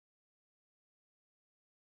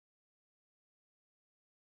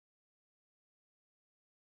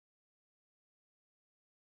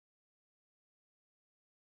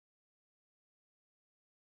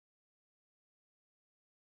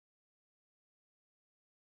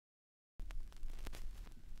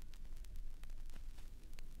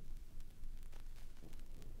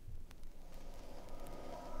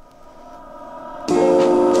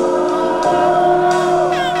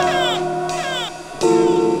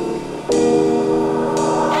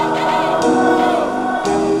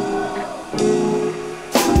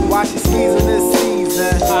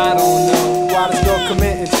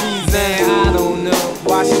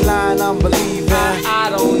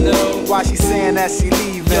saying that she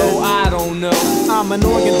leaving. Yo, I don't know. I'm an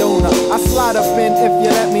organ donor. I slide up in if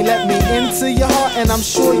you let me into your heart, and I'm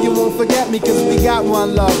sure you won't forget me, cause we got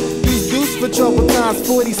one love. Deuce for trouble times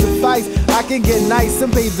 40 suffice. I can get nice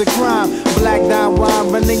and pay the crime. Black dime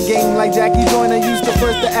wine, running game like Jackie Joyner. Used to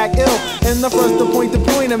first to act ill and the first to point the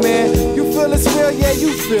pointer, man. You feel it's real, yeah,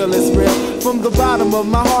 you feel it's real. From the bottom of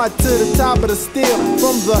my heart to the top of the steel.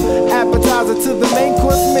 From the appetizer to the main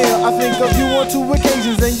course meal. I think of you on 2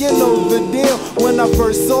 occasions and you know the deal. When I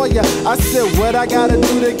first saw ya, I said what I gotta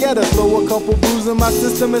do to get her. Throw a couple brews in my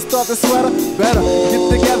system and start to sweat her. Better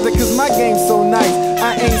get together cause my game's so nice.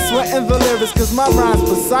 I ain't sweating the lyrics cause my rhyme's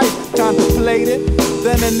precise. Contemplated,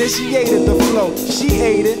 then initiated the flow. She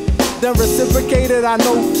ate it, then reciprocated. I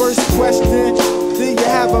know first question, do you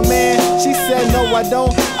have a man? She said no I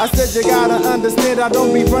don't. I said you gotta understand I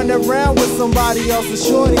don't be running around with somebody else's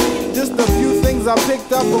shorty. Just a few things I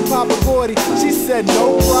picked up from Papa Gordy. She said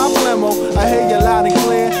no problemo. I hear you loud and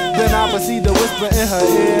clear. Then I proceed to whisper in her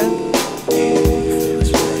ear.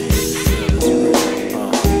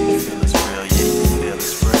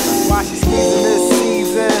 Why she squeezing this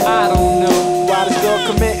season? I don't know. Why this girl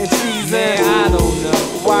committing treason? Man, I don't know.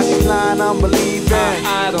 Why she lying unbelieving?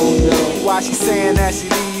 I don't know. Why she saying that she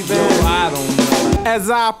leaving? Yo, I don't know. As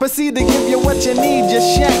I proceed to give you what you need,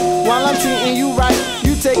 just shank. While I'm treating you right,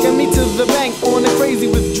 you taking me to the bank on a crazy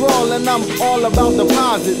withdrawal, and I'm all about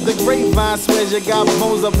deposit. The grapevine swears you got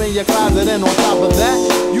bones up in your closet, and on top of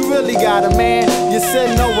that, you really got a man. You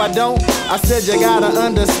said no I don't. I said you gotta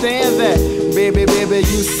understand that. Baby,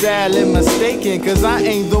 you sadly mistaken, cause I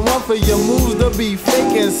ain't the one for your moves to be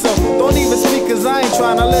faking. So don't even speak cause I ain't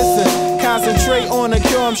tryna listen. Concentrate on the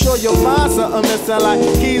cure, I'm sure you'll find something missing. Like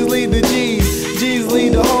keys lead the G's, G's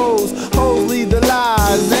lead the hoes, hoes lead the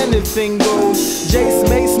lies, anything goes. Jace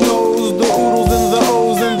Mace knows the oodles and the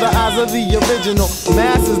O's and the eyes of the original.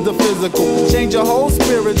 Mass is the physical, change your whole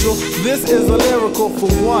spiritual. This is a lyrical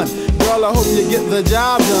for one. Girl, I hope you get the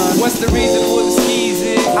job done. What's the reason for the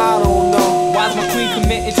skeezing? I don't know. Why's my queen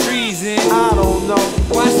committing treason? I don't know.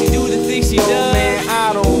 Why she do the things she does? Man,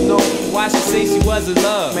 I don't know. Why she say she was in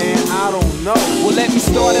love? Man, I don't know. Well, let me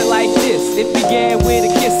start it like this. It began with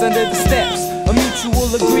a kiss under the steps. A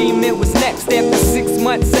mutual agreement was next. After 6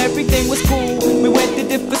 months, everything was cool. We went to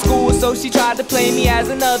different schools, so she tried to play me as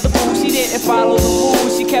another fool. She didn't follow the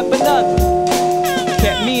rules, she kept another.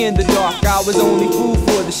 Kept me in the dark, I was only food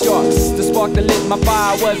for the sharks. The spark that lit my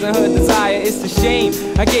fire wasn't her desire, it's a shame.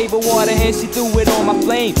 I gave her water and she threw it on my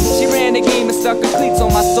flame. She ran the game and stuck her cleats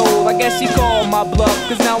on my soul. I guess she called my bluff,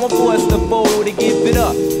 cause now I'm forced to fold to give it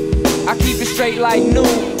up. I keep it straight like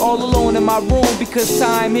noon, all alone in my room, because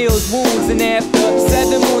time heals wounds. And after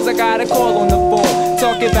 7 moons I got a call on the phone,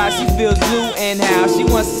 talking about she feels blue and how she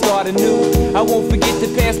wants to start anew. I won't forget the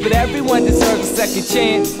past, but everyone deserves a second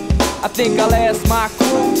chance. I think I'll ask my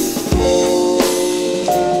crew.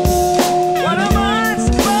 What am I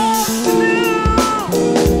supposed to do?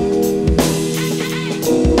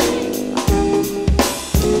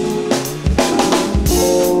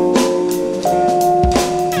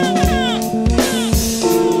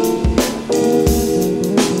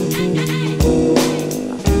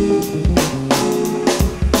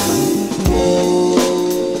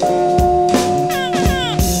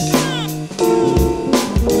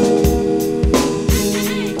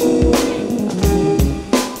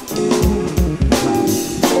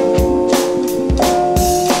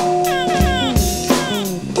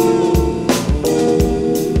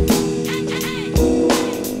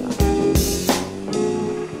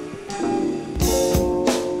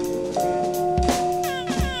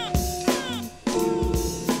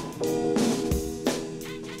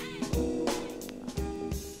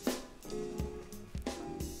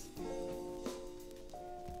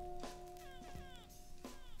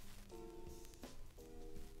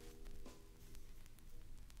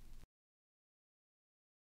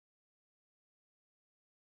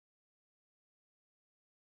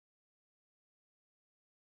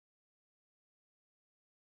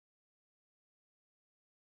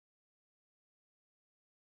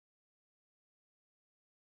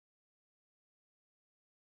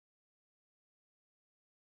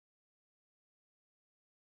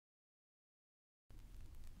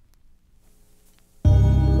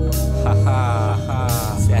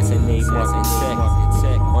 Assassinate,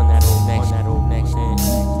 check on that old next,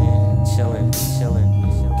 chillin',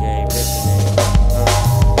 gay listening.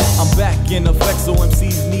 I'm back in effect, so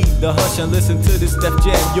MCs need the hush and listen to this Def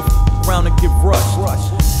Jam. You around and get rushed.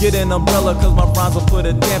 Get an umbrella, cause my rhymes will put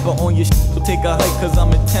a damper on your shit. We'll take a hike, cause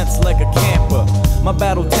I'm intense like a camper. My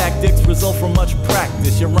battle tactics result from much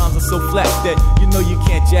practice. Your rhymes are so flat that you know you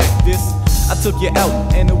can't jack this. I took you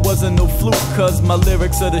out, and it wasn't no fluke, cause my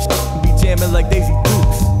lyrics are the be jamming like Daisy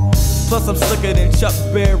Dukes. Plus I'm slicker than Chuck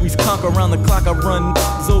Berry's conquer. Around the clock I run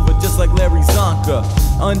over just like Larry Zonka.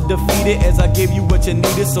 Undefeated as I gave you what you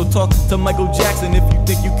needed. So talk to Michael Jackson if you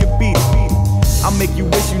think you can beat it. I'll make you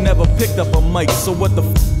wish you never picked up a mic. So what the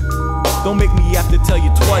don't make me have to tell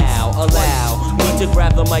you twice. Allow me to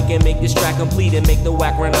grab the mic and make this track complete, and make the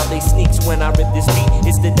whack run out they sneaks when I rip this beat.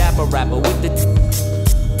 It's the dapper rapper with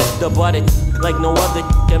the butter like no other.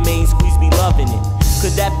 The main squeeze be loving it.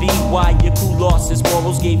 Could that be why your crew lost its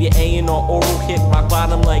morals? Gave you A&R oral, hit rock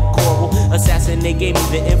bottom like coral. Assassinate gave me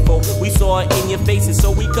the info. We saw it in your faces, so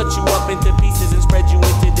we cut you up into pieces and spread you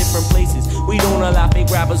into different places. We don't allow fake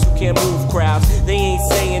rappers who can't move crowds. They ain't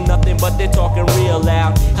saying nothing, but they're talking real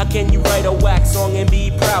loud. How can you write a whack song and be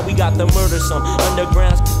proud? We got the murder some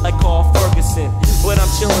underground like Carl Ferguson. But I'm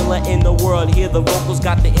chillin', letting the world hear the vocals.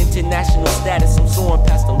 Got the international status, I'm soaring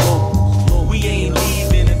past the locals. We ain't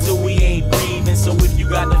leaving until we ain't breathing. So if you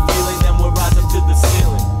got the feeling, then we're rising to the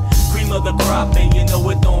ceiling. Cream of the crop, and you know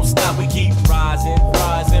it don't stop. We keep rising,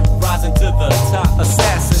 rising, rising to the top.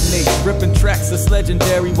 Assassinate, ripping tracks that's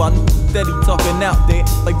legendary, while steady talking out there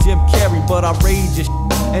like Jim Carrey. But I rage your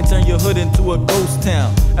and turn your hood into a ghost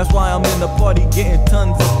town. That's why I'm in the party getting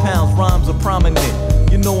tons of pounds. Rhymes are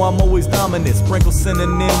prominent, you know I'm always dominant. Sprinkle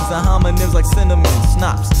synonyms and homonyms like cinnamon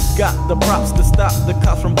schnapps. Got the props to stop the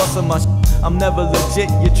cops from busting my I'm never legit,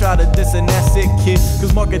 you try to diss and that's it, kid.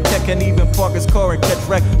 Cause Market Tech can even park his car and catch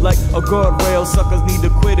wreck like a guardrail. Suckers need to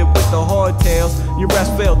quit it with the hardtails. Your raps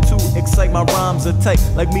fail to excite, my rhymes are tight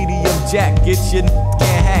like medium jackets. You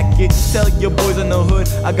can't hack it. Tell your boys in the hood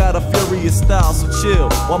I got a furious style, so chill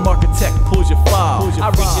while Market Tech pulls your file. I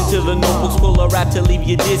reach into the notebooks full of rap to leave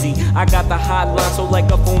you dizzy. I got the hotline, so like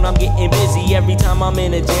a phone I'm getting busy. Every time I'm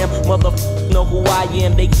in a jam, motherfuckers know who I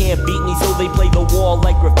am. They can't beat me, so they play the wall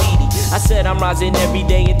like graffiti. I said I'm rising every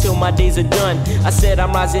day until my days are done. I said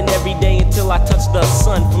I'm rising every day until I touch the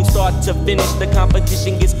sun. From start to finish, the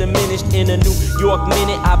competition gets diminished. In a New York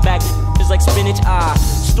minute, I back just like spinach. I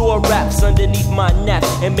store raps underneath my nap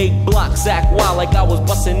and make blocks act wild like I was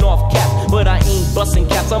busting off caps. But I ain't busting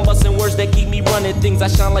caps, I'm busting words that keep me running things. I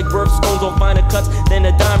shine like birthstones on finer cuts than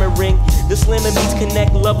a diamond ring. The slamming beats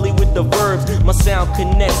connect lovely with the verbs. My sound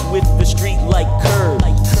connects with the street like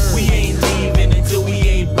curves. We ain't leaving until we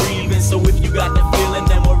ain't breathing. So if you got the feeling,